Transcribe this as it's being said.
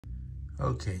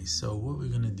Okay, so what we're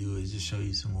gonna do is just show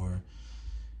you some more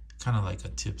kind of like a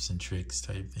tips and tricks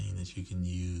type thing that you can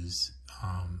use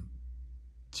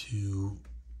to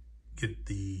get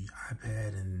the iPad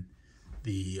and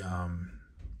the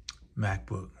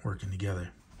MacBook working together.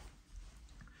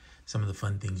 Some of the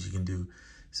fun things you can do.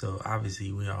 So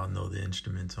obviously we all know the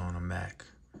instruments on a Mac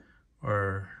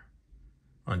or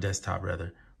on desktop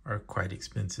rather are quite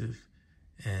expensive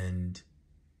and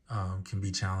can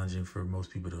be challenging for most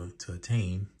people to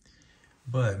attain.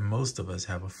 But most of us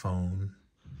have a phone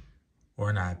or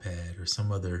an iPad or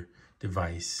some other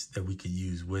device that we could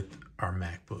use with our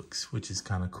MacBooks, which is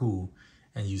kind of cool,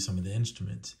 and use some of the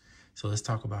instruments. So let's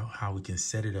talk about how we can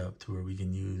set it up to where we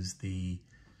can use the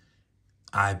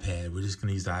iPad. We're just going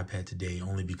to use the iPad today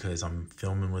only because I'm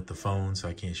filming with the phone, so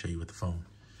I can't show you with the phone.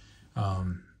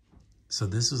 So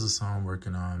this was a song I'm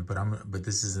working on, but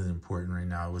this isn't important right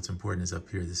now. What's important is up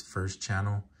here, this first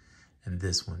channel and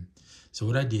this one. So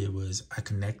what I did was I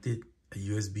connected a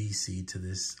USB-C to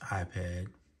this iPad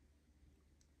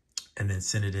and then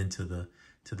sent it into the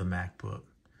MacBook.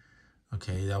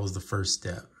 Okay, that was the first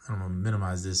step. I'm gonna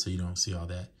minimize this so you don't see all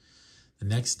that. The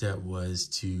next step was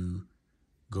to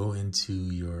go into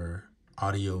your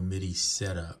audio MIDI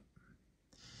setup.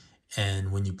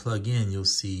 And when you plug in, you'll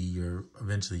see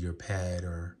eventually your pad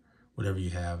or whatever you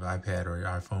have, iPad or your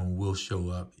iPhone, will show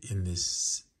up in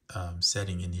this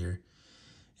setting in here.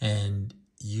 And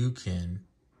you can,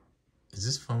 is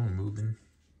this phone moving?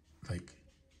 Like,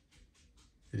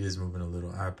 it is moving a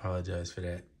little. I apologize for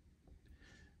that.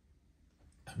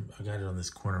 I got it on this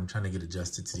corner. I'm trying to get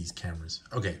adjusted to these cameras.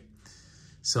 Okay,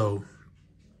 so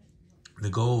the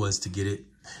goal was to get it,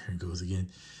 here it goes again.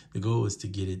 The goal was to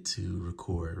get it to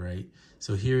record, right?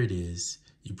 So here it is.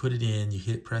 You put it in, you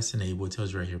hit press enable. It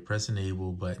tells you right here, press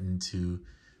enable button to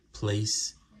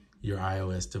place your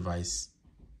iOS device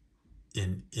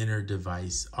in inner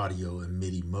device audio and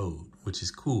MIDI mode, which is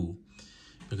cool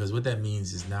because what that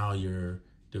means is now your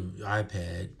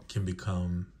iPad can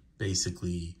become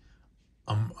basically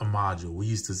a module. We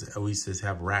used to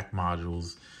have rack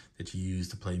modules that you use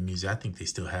to play music. I think they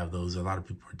still have those. A lot of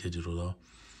people are digital though,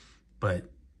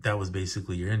 but that was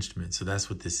basically your instrument. So that's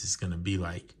what this is going to be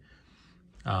like.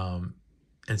 And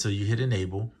so you hit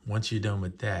enable. Once you're done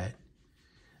with that,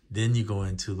 then you go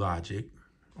into Logic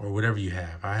or whatever you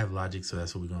have. I have Logic, so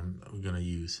that's what we're going to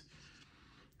use.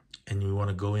 And you want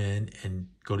to go in and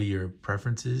go to your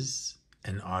preferences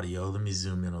and audio. Let me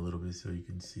zoom in a little bit so you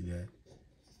can see that.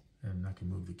 And I can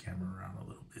move the camera around a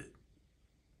little bit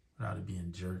without it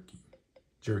being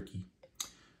jerky.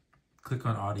 Click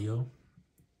on audio.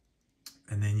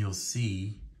 And then you'll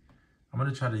see, I'm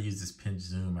going to try to use this pinch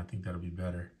zoom. I think that'll be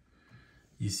better.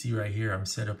 You see right here, I'm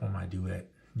set up on my Duet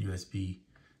USB.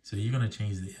 So you're going to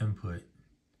change the input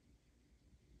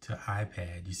to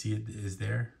iPad. You see it is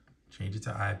there? Change it to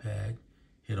iPad,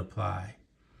 hit apply.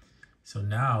 So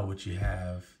now what you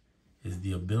have is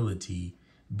the ability,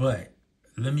 but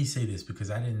let me say this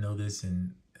because I didn't know this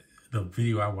in the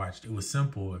video I watched. It was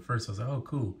simple at first. I was like, oh,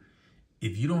 cool.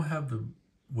 If you don't have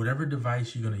whatever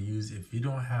device you're going to use, if you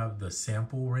don't have the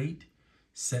sample rate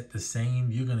set the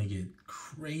same, you're going to get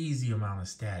crazy amount of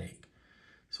static.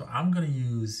 So I'm going to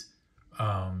use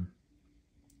AUM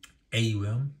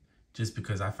just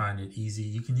because I find it easy.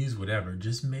 You can use whatever.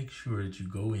 Just make sure that you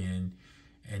go in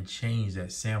and change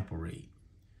that sample rate.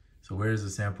 So where's the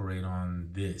sample rate on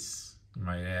this? You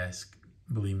might ask.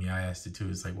 Believe me, I asked it too.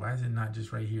 It's like, why is it not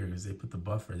just right here? Because they put the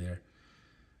buffer there.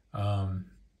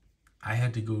 I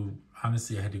had to go,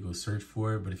 honestly, I had to go search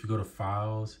for it. But if you go to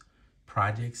Files,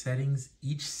 Project Settings,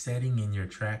 each setting in your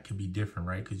track could be different,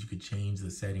 right? Because you could change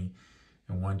the setting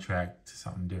in one track to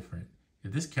something different.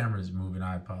 If this camera is moving,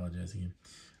 I apologize again.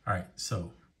 All right,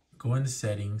 so go into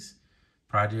Settings,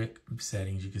 Project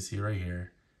Settings, you can see right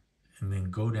here. And then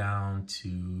go down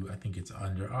to, I think it's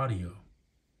under Audio.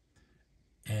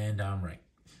 And I'm right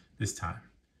this time.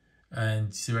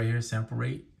 And see right here, sample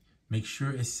rate. Make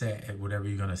sure it's set at whatever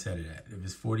you're gonna set it at. If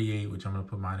it's 48, which I'm gonna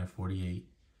put mine at 48,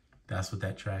 that's what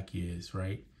that track is,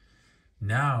 right?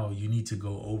 Now you need to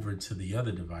go over to the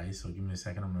other device. So give me a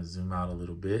second, I'm gonna zoom out a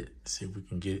little bit, see if we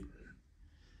can get,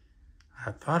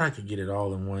 I thought I could get it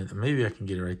all in one. Maybe I can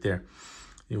get it right there.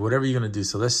 Whatever you're gonna do.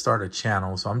 So let's start a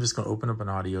channel. So I'm just gonna open up an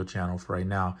audio channel for right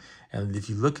now. And if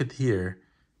you look at here,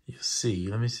 you'll see,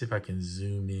 let me see if I can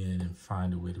zoom in and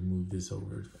find a way to move this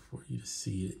over for you to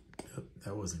see it. Yep,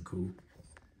 that wasn't cool.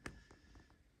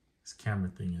 This camera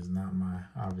thing is not my,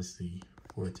 obviously,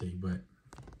 forte, but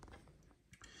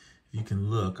if you can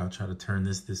look, I'll try to turn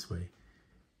this way.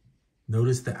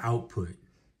 Notice the output,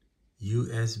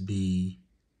 USB,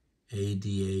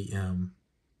 ADAM,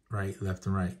 right, left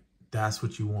and right. That's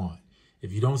what you want.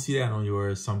 If you don't see that on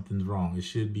yours, something's wrong. It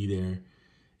should be there.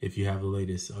 If you have the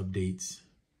latest updates,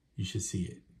 you should see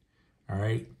it. All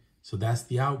right. So that's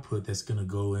the output that's going to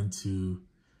go into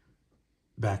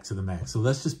back to the Mac. So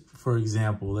let's just, for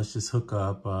example, let's just hook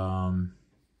up,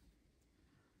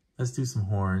 let's do some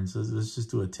horns. Let's just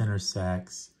do a tenor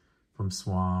sax from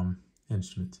Swam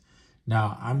Instruments.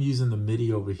 Now I'm using the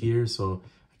MIDI over here, so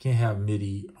I can't have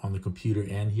MIDI on the computer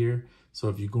and here. So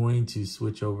if you're going to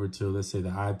switch over to, let's say, the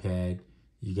iPad,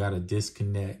 you got to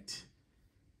disconnect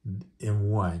in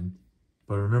one.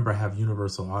 But remember, I have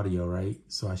universal audio, right?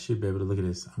 So I should be able to look at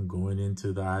this. I'm going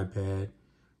into the iPad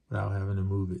without having to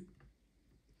move it.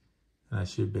 And I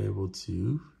should be able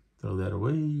to throw that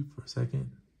away for a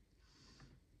second.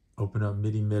 Open up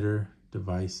MIDI emitter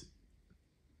device.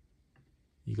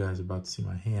 You guys are about to see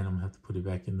my hand. I'm gonna have to put it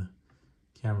back in the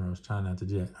camera. I was trying not to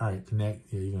do that. All right,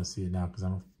 connect. Yeah, you're gonna see it now because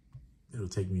it'll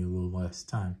take me a little less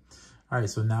time. All right,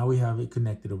 so now we have it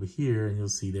connected over here, and you'll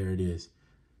see there it is.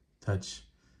 Touch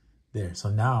there. So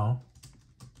now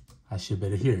I should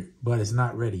better hear it, but it's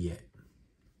not ready yet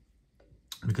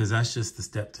because that's just the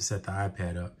step to set the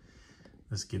iPad up.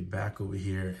 Let's get back over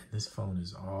here. This phone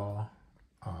is all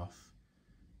off.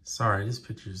 Sorry, this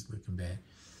picture is looking bad.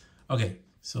 Okay,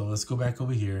 so let's go back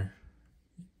over here.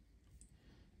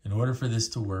 In order for this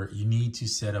to work, you need to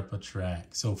set up a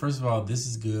track. So first of all, this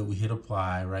is good. We hit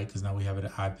apply, right? Because now we have an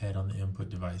iPad on the input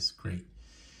device. Great.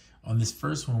 On this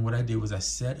first one, what I did was I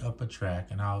set up a track,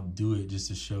 and I'll do it just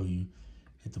to show you.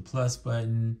 Hit the plus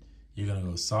button. You're going to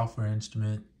go software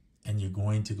instrument, and you're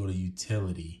going to go to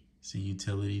utility. See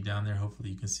utility down there? Hopefully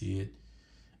you can see it.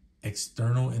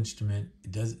 External instrument.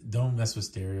 Don't mess with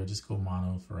stereo. Just go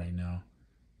mono for right now.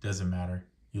 Doesn't matter.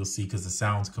 You'll see because the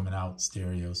sound's coming out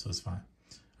stereo, so it's fine.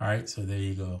 All right, so there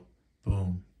you go.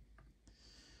 Boom.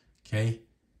 Okay,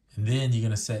 and then you're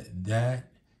going to set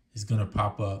that. Is going to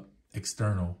pop up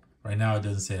external. Right now it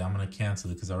doesn't say it. I'm going to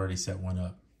cancel it because I already set one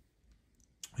up.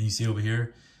 And you see over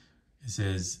here, it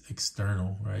says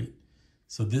external, right?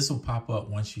 So this will pop up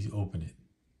once you open it.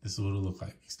 This is what it'll look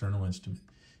like, external instrument.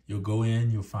 You'll go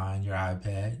in, you'll find your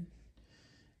iPad.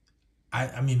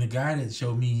 I mean, the guy that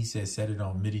showed me, he said set it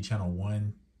on MIDI channel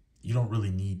 1. You don't really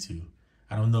need to.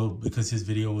 I don't know, because his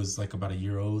video was like about a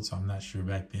year old, so I'm not sure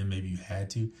back then, maybe you had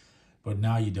to. But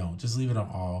now you don't. Just leave it on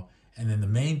all. And then the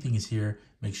main thing is here,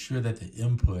 make sure that the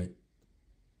input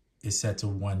is set to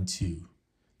 1, 2.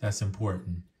 That's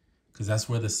important because that's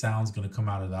where the sound's going to come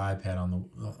out of the iPad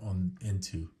on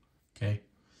into. Okay.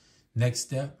 Next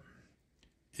step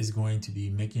is going to be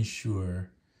making sure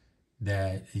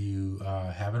that you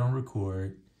have it on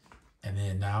record. And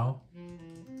then now,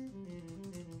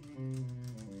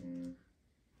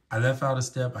 I left out a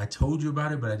step. I told you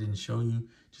about it, but I didn't show you.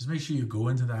 Just make sure you go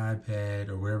into the iPad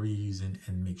or wherever you're using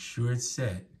and make sure it's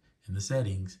set in the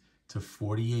settings to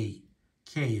 48K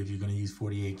if you're going to use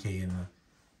 48K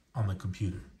on the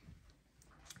computer.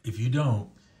 If you don't,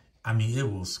 I mean,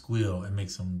 it will squeal and make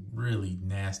some really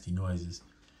nasty noises.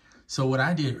 So what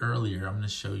I did earlier, I'm going to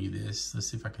show you this. Let's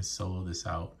see if I can solo this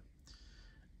out.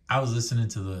 I was listening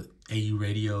to the AU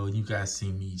radio, and you guys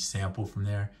see me sample from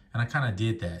there. And I kind of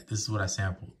did that. This is what I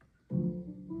sampled.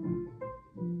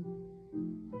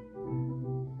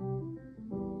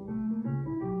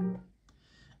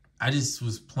 I just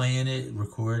was playing it,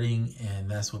 recording, and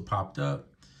that's what popped up.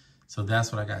 So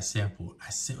that's what I got sampled.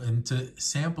 And to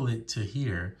sample it to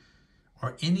here,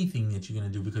 or anything that you're going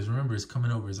to do, because remember, it's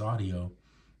coming over as audio.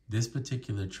 This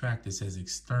particular track that says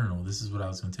external, this is what I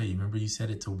was going to tell you. Remember you set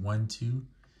it to 1, 2?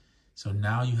 So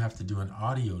now you have to do an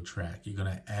audio track. You're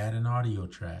going to add an audio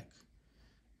track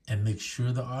and make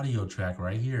sure the audio track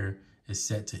right here is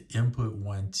set to input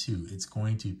 1, 2. It's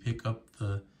going to pick up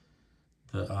the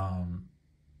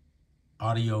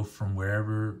audio from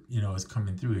wherever, is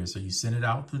coming through here. So you send it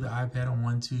out through the iPad on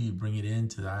 1, 2, you bring it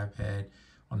into the iPad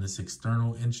on this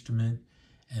external instrument,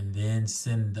 and then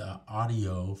send the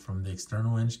audio from the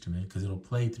external instrument, because it'll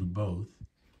play through both.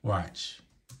 Watch.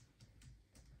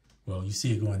 Well, you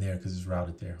see it going there because it's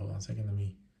routed there. Hold on a second. Let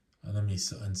me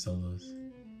unsolo this.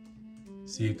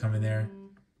 See it coming there?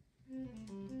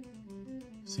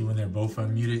 See when they're both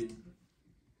unmuted?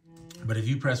 But if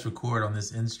you press record on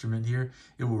this instrument here,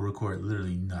 it will record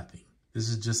literally nothing. This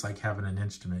is just like having an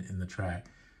instrument in the track,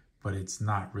 but it's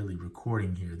not really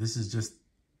recording here. This is just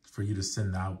for you to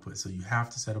send the output. So you have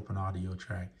to set up an audio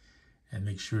track and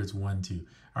make sure it's 1, 2.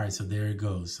 All right, so there it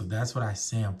goes. So that's what I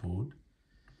sampled.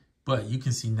 But you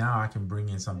can see now I can bring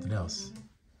in something else.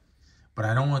 But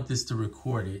I don't want this to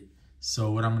record it.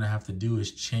 So what I'm going to have to do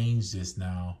is change this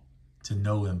now to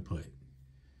no input.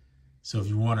 So if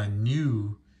you want a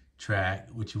new track,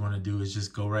 what you want to do is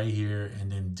just go right here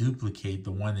and then duplicate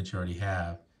the one that you already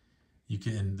have. You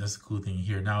can, that's the cool thing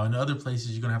here. Now in other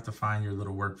places, you're gonna have to find your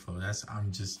little workflow.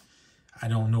 I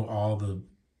don't know all the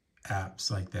apps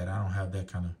like that. I don't have that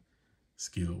kind of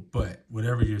skill, but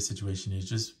whatever your situation is,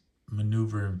 just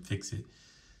maneuver and fix it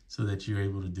so that you're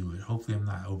able to do it. Hopefully I'm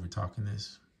not over talking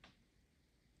this.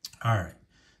 All right,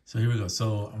 so here we go.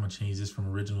 So I'm gonna change this from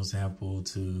original sample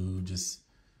to just,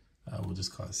 we'll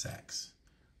just call it sax.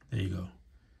 There you go.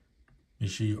 Make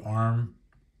sure you arm,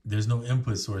 there's no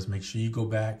input source. Make sure you go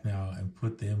back now and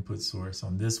put the input source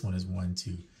on this one is 1,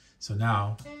 2. So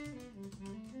now,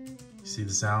 you see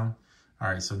the sound? All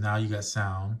right, so now you got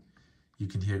sound. You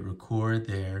can hit record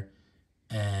there.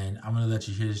 And I'm gonna let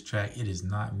you hear this track. It is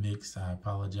not mixed. I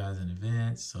apologize in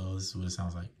advance. So this is what it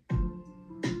sounds like.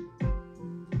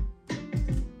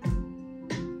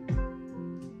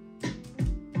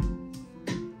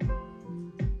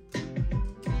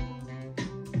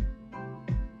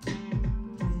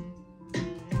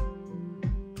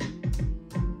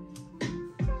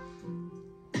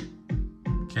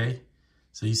 Okay,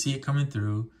 so you see it coming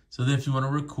through. So then if you want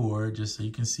to record, just so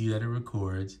you can see that it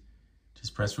records,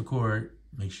 just press record.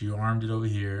 Make sure you armed it over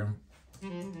here.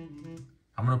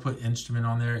 I'm going to put instrument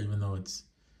on there, even though it's...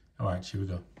 All right, here we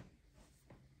go.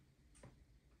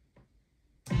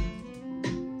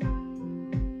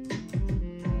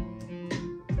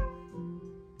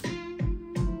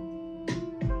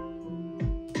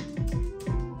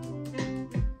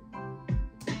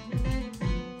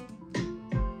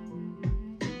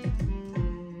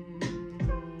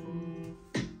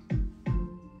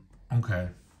 Okay,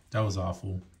 that was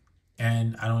awful.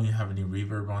 And I don't even have any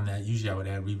reverb on that. Usually I would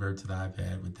add reverb to the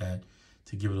iPad with that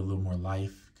to give it a little more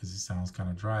life because it sounds kind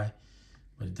of dry,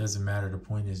 but it doesn't matter. The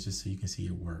point is just so you can see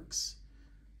it works.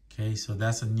 Okay, so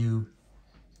that's a new,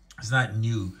 it's not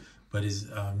new, but it's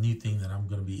a new thing that I'm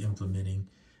gonna be implementing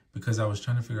because I was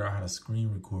trying to figure out how to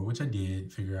screen record, which I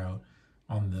did figure out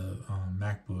on the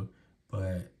MacBook,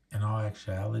 but in all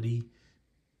actuality,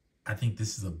 I think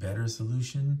this is a better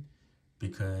solution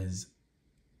because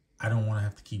I don't want to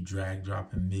have to keep drag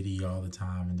dropping MIDI all the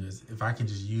time. And if I can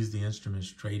just use the instrument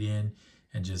straight in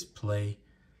and just play,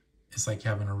 it's like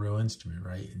having a real instrument,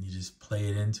 right? And you just play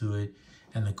it into it.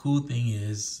 And the cool thing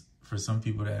is, for some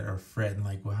people that are fretting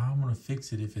like, well, how am I going to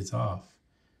fix it if it's off?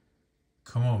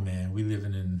 Come on, man. We live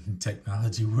in a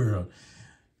technology world.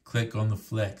 Click on the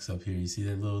flex up here. You see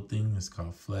that little thing? It's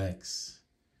called flex.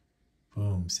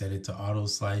 Boom. Set it to auto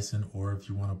slicing, or if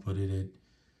you want to put it at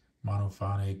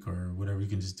monophonic or whatever, you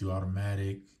can just do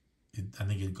automatic. I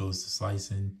think it goes to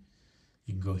slicing.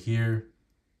 You can go here,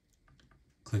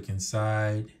 click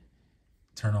inside,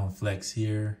 turn on flex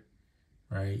here,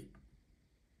 right?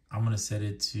 I'm gonna set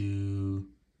it to,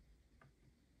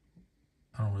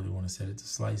 I don't really want to set it to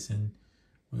slicing.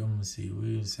 I'm gonna see, we're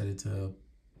gonna set it to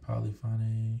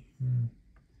polyphonic.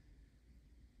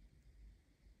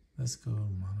 Let's go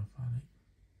monophonic.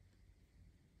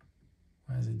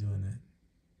 Why is it doing that?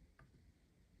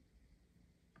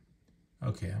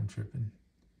 Okay, I'm tripping.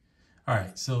 All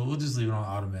right, so we'll just leave it on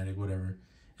automatic, whatever.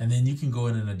 And then you can go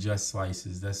in and adjust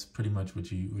slices. That's pretty much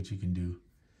what you can do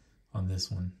on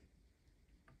this one.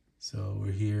 So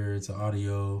we're here, it's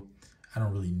audio. I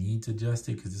don't really need to adjust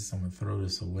it because I'm gonna throw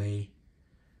this away.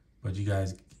 But you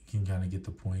guys can kind of get the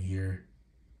point here.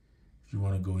 If you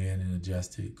want to go in and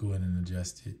adjust it, go in and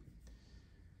adjust it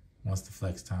once the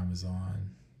flex time is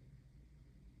on.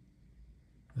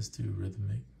 Let's do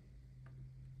rhythmic.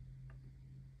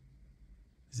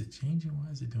 Is it changing?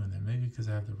 Why is it doing that? Maybe because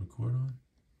I have the record on?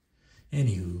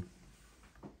 Anywho.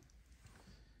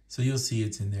 So you'll see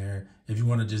it's in there. If you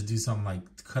want to just do something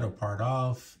like cut a part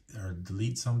off or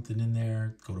delete something in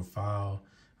there, go to File.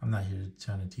 I'm not here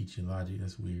trying to teach you Logic.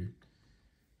 That's weird.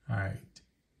 All right.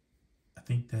 I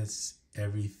think that's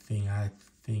everything. I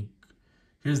think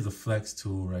here's the flex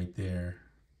tool right there.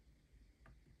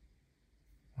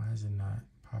 Why is it not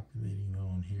populating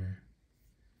on here?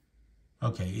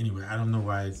 Okay, anyway, I don't know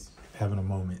why it's having a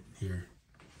moment here.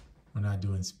 We're not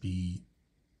doing speed.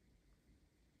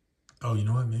 Oh, you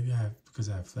know what? Maybe I have, because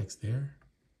I have flex there.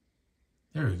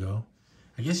 There we go.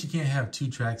 I guess you can't have 2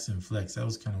 tracks in flex. That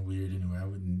was kind of weird anyway. I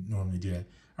wouldn't normally do that.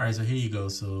 All right, so here you go.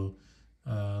 So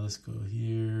let's go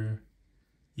here.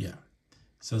 Yeah.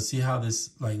 So see how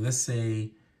this, like, let's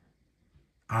say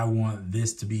I want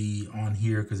this to be on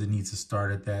here because it needs to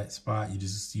start at that spot. You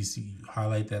see,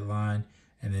 highlight that line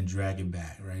and then drag it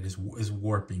back, right? It's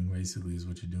warping basically is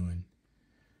what you're doing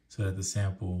so that the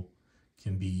sample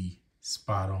can be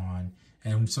spot on.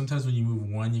 And sometimes when you move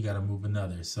one, you got to move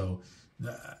another. So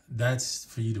that's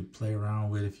for you to play around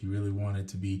with if you really want it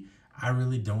to be. I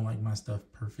really don't like my stuff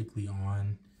perfectly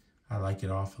on. I like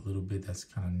it off a little bit. That's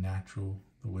kind of natural,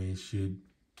 the way it should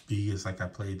be. It's like I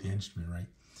played the instrument, right?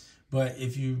 But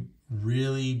if you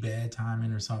really bad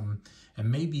timing or something, and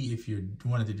maybe if you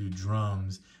wanted to do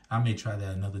drums, I may try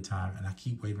that another time. And I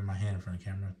keep waving my hand in front of the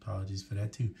camera. Apologies for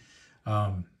that too.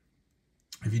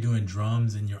 If you're doing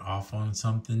drums and you're off on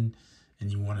something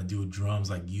and you want to do drums,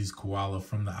 like use Koala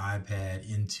from the iPad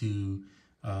into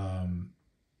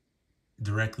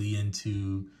directly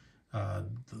into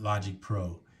Logic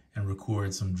Pro and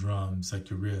record some drums, like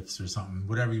your riffs or something,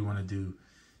 whatever you want to do,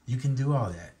 you can do all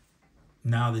that.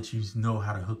 Now that you know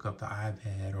how to hook up the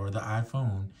iPad or the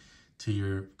iPhone to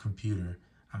your computer,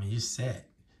 I mean, you're set.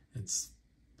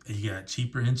 You got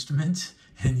cheaper instruments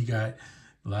and you got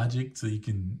Logic so you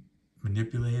can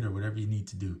manipulate or whatever you need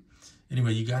to do.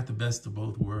 Anyway, you got the best of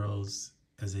both worlds,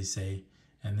 as they say,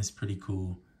 and it's pretty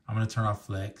cool. I'm going to turn off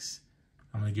Flex.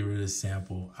 I'm going to get rid of this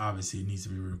sample. Obviously, it needs to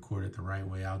be recorded the right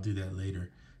way. I'll do that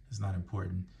later. It's not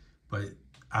important. But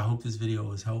I hope this video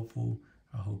was helpful.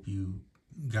 I hope you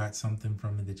got something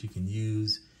from it that you can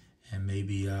use. And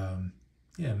maybe,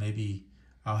 yeah, maybe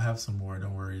I'll have some more.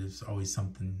 Don't worry. There's always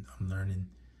something I'm learning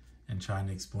and trying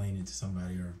to explain it to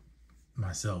somebody, or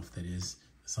myself, that is,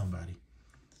 somebody.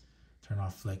 Turn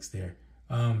off Flex there.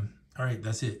 All right,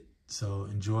 that's it. So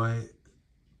enjoy.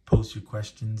 Post your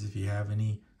questions if you have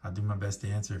any. I'll do my best to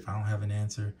answer. If I don't have an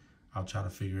answer, I'll try to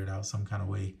figure it out some kind of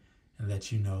way and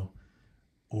let you know,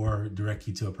 or direct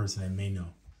you to a person that may know,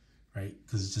 right?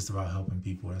 Because it's just about helping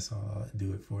people. That's all I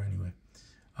do it for anyway.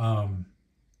 All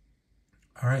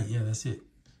right, yeah, that's it.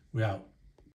 We're out.